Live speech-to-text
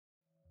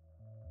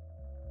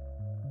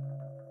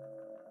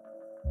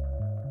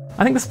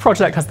I think this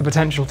project has the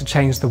potential to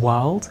change the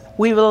world.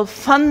 We will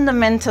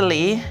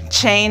fundamentally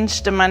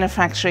change the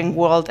manufacturing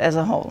world as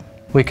a whole.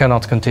 We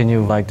cannot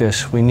continue like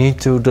this. We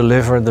need to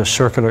deliver the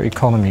circular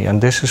economy,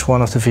 and this is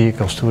one of the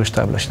vehicles to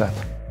establish that.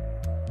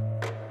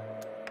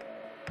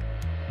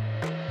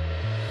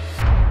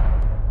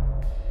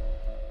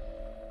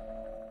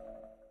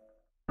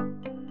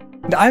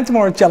 The I Am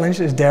Tomorrow Challenge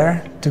is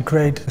there to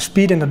create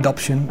speed and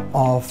adoption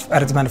of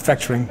additive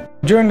manufacturing.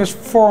 During this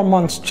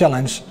 4-month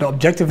challenge, the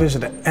objective is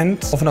at the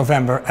end of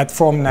November at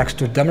Forum Next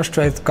to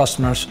demonstrate to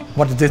customers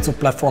what the digital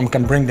platform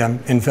can bring them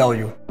in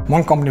value.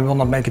 One company will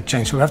not make a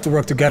change, so we have to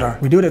work together.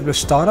 We do that with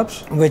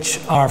startups, which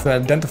are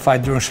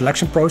identified during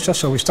selection process.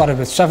 So we started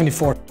with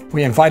 74.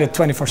 We invited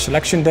 24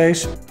 selection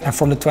days, and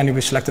from the 20 we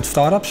selected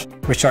startups,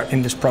 which are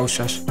in this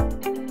process.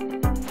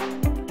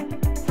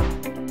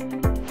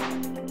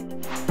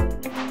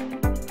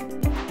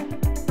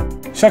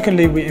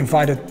 Secondly, we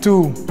invited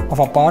 2 of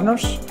our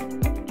partners.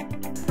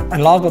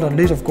 And last but not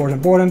least, of course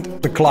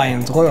important, the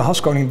client, Roel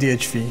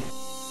DHV.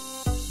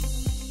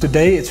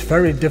 Today it's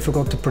very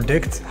difficult to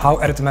predict how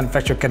additive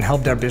manufacture can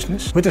help their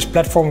business. With this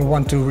platform we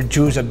want to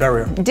reduce that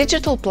barrier.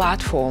 Digital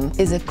platform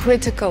is a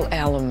critical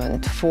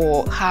element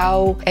for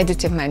how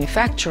additive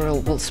manufacture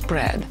will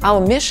spread. Our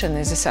mission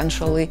is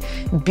essentially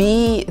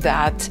be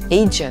that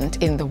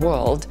agent in the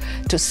world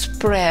to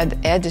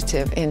spread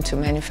additive into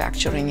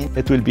manufacturing.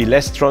 It will be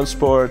less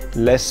transport,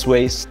 less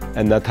waste,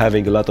 and not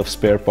having a lot of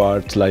spare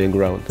parts lying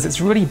around.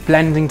 It's really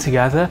blending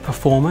together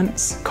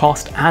performance,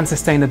 cost and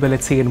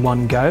sustainability in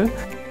one go.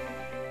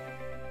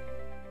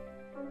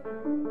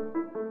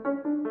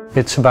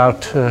 It's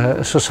about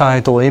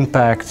societal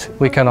impact.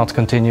 We cannot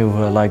continue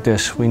like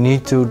this. We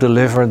need to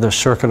deliver the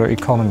circular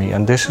economy,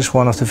 and this is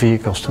one of the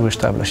vehicles to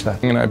establish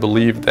that. And I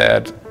believe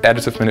that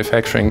additive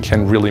manufacturing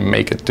can really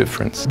make a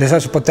difference. This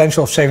has a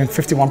potential of saving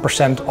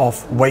 51%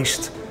 of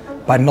waste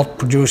by not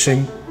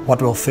producing what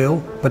will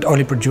fail, but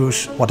only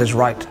produce what is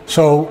right.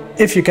 So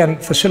if you can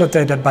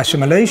facilitate that by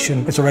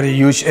simulation, it's already a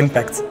huge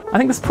impact. I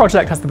think this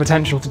project has the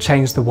potential to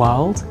change the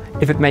world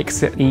if it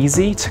makes it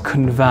easy to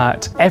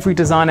convert every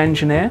design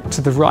engineer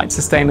to the right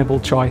sustainable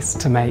choice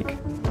to make.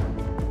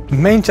 The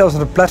main challenge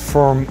of the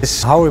platform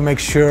is how we make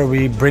sure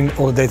we bring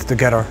all the data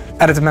together.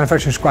 Additive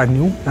manufacturing is quite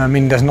new. I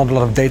mean, there's not a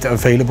lot of data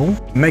available.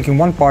 Making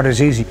one part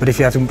is easy, but if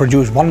you have to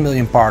produce 1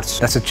 million parts,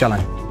 that's a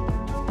challenge.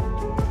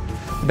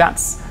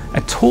 That's a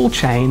tool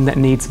chain that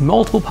needs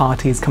multiple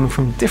parties coming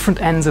from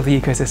different ends of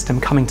the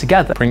ecosystem coming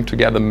together. Bring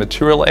together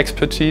material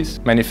expertise,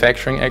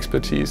 manufacturing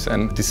expertise,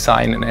 and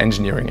design and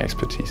engineering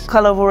expertise.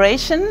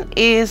 Collaboration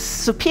is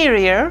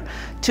superior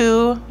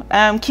to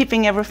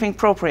keeping everything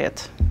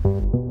appropriate.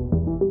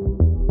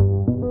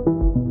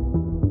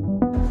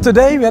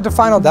 Today we had the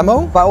final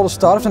demo by all the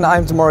startups in the I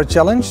Am Tomorrow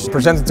Challenge,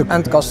 presented to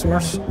end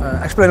customers,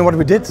 explaining what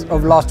we did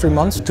over the last 3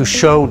 months. To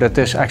show that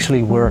this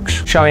actually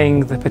works.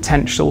 Showing the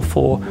potential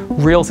for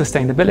real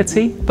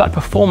sustainability, but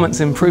performance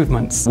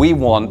improvements. We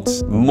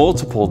want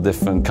multiple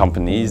different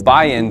companies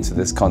buy into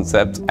this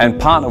concept and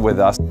partner with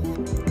us.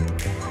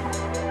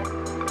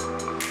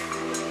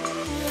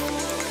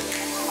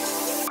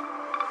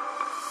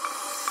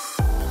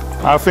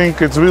 I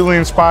think it's really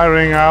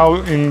inspiring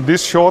how in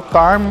this short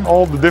time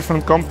all the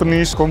different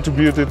companies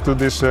contributed to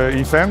this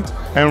event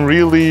and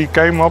really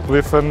came up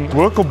with a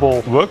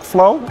workable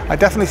workflow. I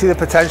definitely see the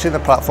potential in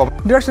the platform.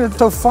 The direction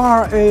so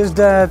far is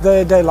that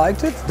they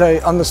liked it. They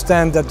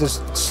understand that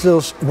this is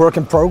still work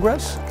in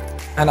progress.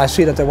 And I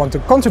see that they want to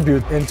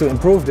contribute and to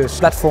improve this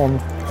platform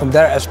from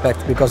their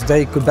aspect because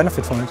they could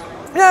benefit from it.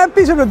 Yeah, a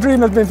piece of the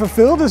dream has been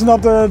fulfilled. It's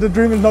not, the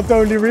dream is not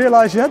totally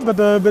realized yet, but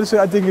I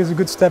think it's a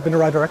good step in the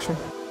right direction.